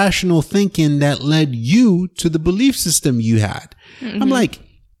of rational thinking that led you to the belief system you had. I'm like,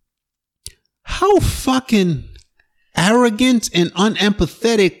 how fucking arrogant and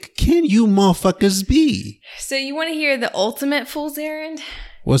unempathetic can you motherfuckers be? So you want to hear the ultimate fool's errand?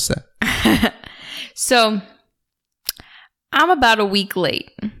 What's that? So I'm about a week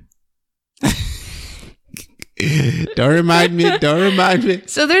late. Don't remind me.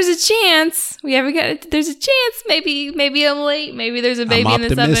 So there's a chance there's a chance maybe I'm late. Maybe there's a baby in the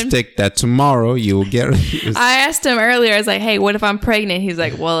oven. I'm optimistic that tomorrow you will get I asked him earlier, I was like, hey, what if I'm pregnant? He's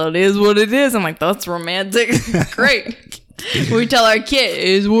like, well, it is what it is. I'm like, that's romantic. Great. We tell our kid, it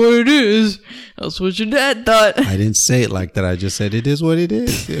is what it is. That's what your dad thought. I didn't say it like that. I just said it is what it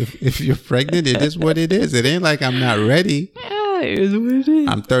is. If you're pregnant, it is what it is. It ain't like I'm not ready. Yeah, it is what it is.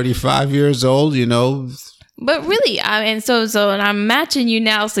 I'm 35 years old, you know. But really, I mean, and I'm matching you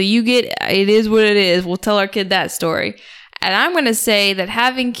now, so you get, it is what it is. We'll tell our kid that story. And I'm going to say that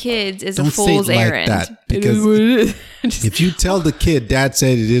having kids is a fool's errand. Don't say it like that. Because it is what it is. If you tell the kid, Dad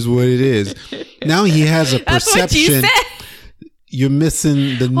said it is what it is, now he has a perception. That's what you said. You're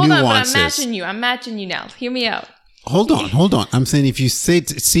missing the nuances. Hold on, but I'm matching you now. Hear me out. Hold on. I'm saying if you say,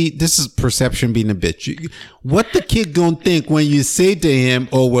 see, this is perception being a bitch. What the kid gonna think when you say to him,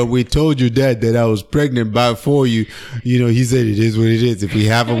 oh, well, we told your dad that I was pregnant before you, he said it is what it is. If we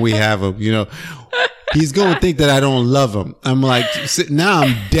have him, we have him, He's gonna think that I don't love him. I'm like, now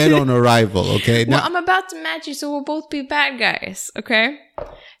I'm dead on arrival, okay? Now, well, I'm about to match you, so we'll both be bad guys, okay?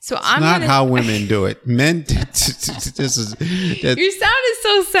 So it's not how women do it. Men, you sounded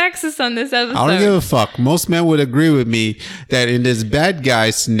so sexist on this episode. I don't give a fuck. Most men would agree with me that in this bad guy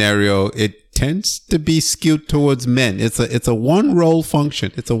scenario, it tends to be skewed towards men. It's a one role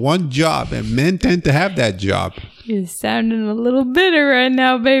function. It's a one job, and men tend to have that job. You're sounding a little bitter right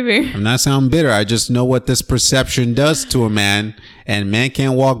now, baby. I'm not sounding bitter. I just know what this perception does to a man, and man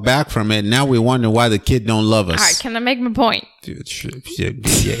can't walk back from it. Now we wonder why the kid don't love us. All right, can I make my point?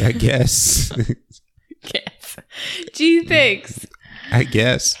 Yeah, I guess. Gee, thanks. I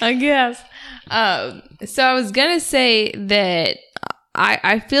guess. So I was going to say that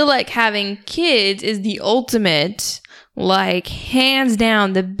I feel like having kids is the ultimate, like, hands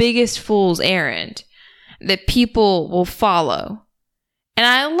down, the biggest fool's errand that people will follow. And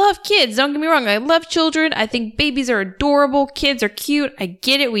I love kids. Don't get me wrong. I love children. I think babies are adorable. Kids are cute. I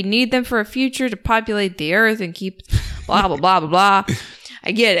get it. We need them for a future to populate the earth and keep blah, blah, blah, blah, blah.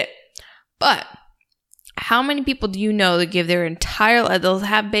 I get it. But how many people do you know that give their entire life, they'll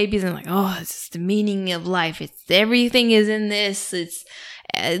have babies and like, oh, this is the meaning of life. It's everything is in this. It's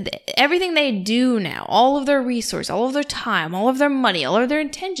everything they do now, all of their resource, all of their time, all of their money, all of their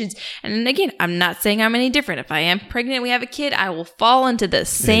intentions. And again, I'm not saying I'm any different. If I am pregnant, we have a kid, I will fall into the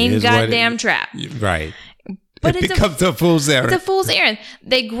same goddamn trap. Right. But it becomes a fool's errand. It's a fool's errand.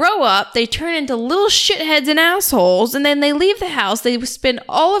 They grow up, they turn into little shitheads and assholes, and then they leave the house, they spend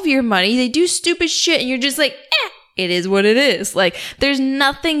all of your money, they do stupid shit, and you're just like, it is what it is. Like, there's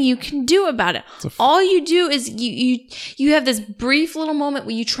nothing you can do about it. All you do is you have this brief little moment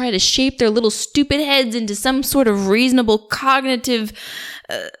where you try to shape their little stupid heads into some sort of reasonable cognitive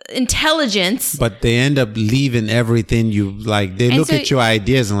intelligence. But they end up leaving everything you like. They look at your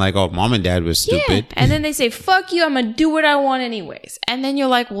ideas and like, oh, mom and dad was stupid. Yeah. And then they say, fuck you, I'm going to do what I want anyways. And then you're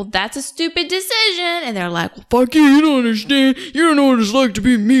like, well, that's a stupid decision. And they're like, well, fuck you don't understand. You don't know what it's like to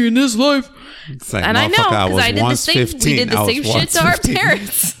be me in this life. Like, and I know, because I did the same. 15. We did the same shit to our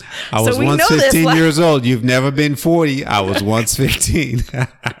parents. I was once 15 years old. You've never been 40. I was once 15.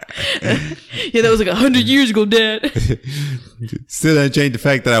 Yeah, that was like 100 years ago, Dad. Still doesn't change the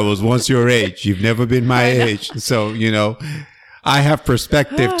fact that I was once your age. You've never been my age. So, I have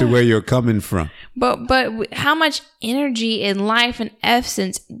perspective to where you're coming from. But how much energy and life and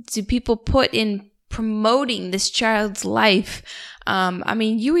essence do people put in promoting this child's life? I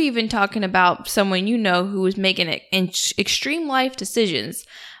mean, you were even talking about someone who was making extreme life decisions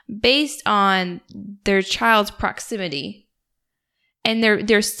based on their child's proximity. And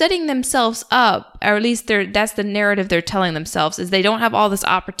they're setting themselves up, or at least that's the narrative they're telling themselves, is they don't have all this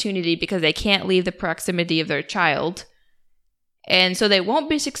opportunity because they can't leave the proximity of their child. And so they won't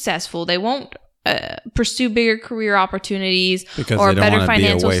be successful. They won't pursue bigger career opportunities or a better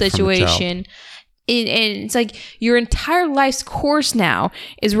financial situation. And it's like your entire life's course now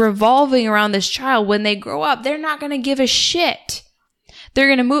is revolving around this child. When they grow up, they're not going to give a shit. They're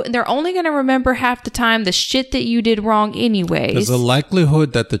going to move. They're only going to remember half the time the shit that you did wrong anyways. There's a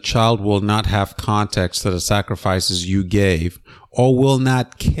likelihood that the child will not have context to the sacrifices you gave, or will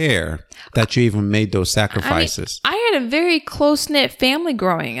not care that you even made those sacrifices. I had a very close-knit family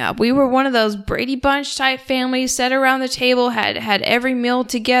growing up. We were one of those Brady Bunch type families, sat around the table, had every meal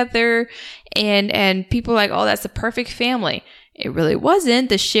together, and people were like, oh, that's the perfect family. It really wasn't.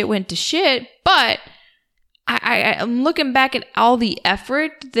 The shit went to shit, but I'm looking back at all the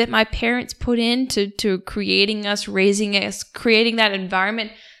effort that my parents put into creating us, raising us, creating that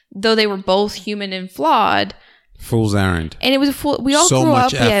environment, though they were both human and flawed. Fool's errand. And it was we all grew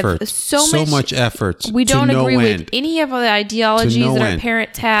up. Effort. So much effort. We don't agree with any of the ideologies that our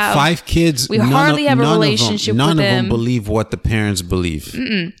parents have. 5 kids. We hardly have a relationship with them. None of them believe what the parents believe.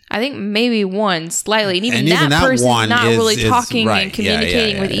 I think maybe one slightly. And even that person is not really talking and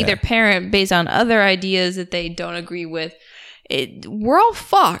communicating with either parent based on other ideas that they don't agree with. We're all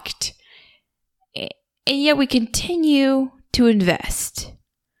fucked. And yet we continue to invest.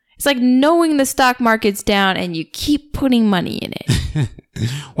 It's like knowing the stock market's down and you keep putting money in it.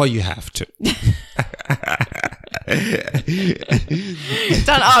 Well, you have to. It's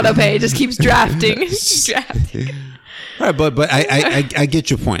on auto pay. It just keeps drafting. All right, but I get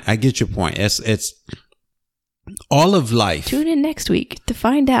your point. It's all of life. Tune in next week to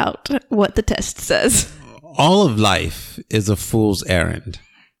find out what the test says. All of life is a fool's errand.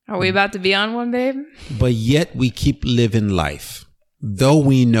 Are we about to be on one, babe? But yet we keep living life, though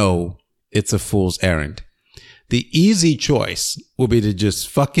we know it's a fool's errand. The easy choice will be to just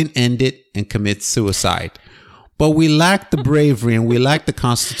fucking end it and commit suicide. But we lack the bravery and we lack the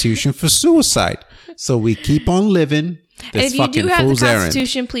constitution for suicide. So we keep on living this fucking fool's errand. If you do have the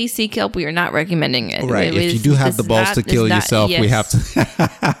constitution, please seek help. We are not recommending it. Right. If you do have the balls to kill yourself, we have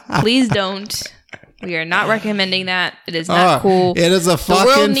to. Please don't. We are not recommending that. It is not cool. It is a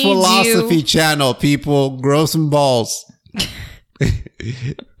fucking philosophy channel, people. Grow some balls.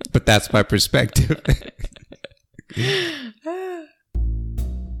 But that's my perspective.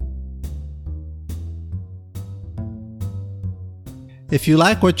 If you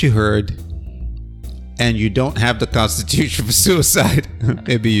like what you heard and you don't have the constitution for suicide,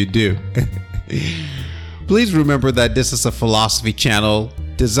 maybe you do. Please remember that this is a philosophy channel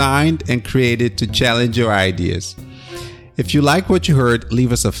designed and created to challenge your ideas. If you like what you heard,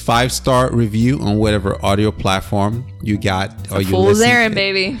 leave us a 5-star review on whatever audio platform you got or you listen. Fool's errand,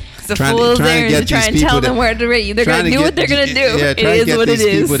 baby. It's a fool's errand to try and tell them where to rate you. They're going to do what they're going to do. Yeah, try to get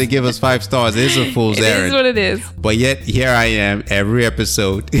these people to give us 5 stars. It is a fool's errand. It is what it is. But yet, here I am every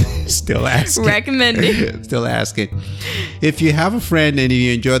episode still asking. Recommending. Still asking. If you have a friend and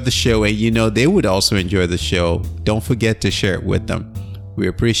you enjoyed the show and you know they would also enjoy the show, don't forget to share it with them. We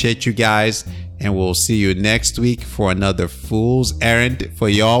appreciate you guys. And we'll see you next week for another Fool's Errand for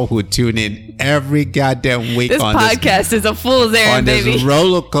y'all who tune in every goddamn week. This podcast is a Fool's Errand, baby. On this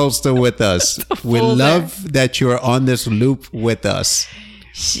roller coaster with us. We love that you're on this loop with us.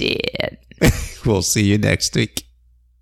 Shit. We'll see you next week.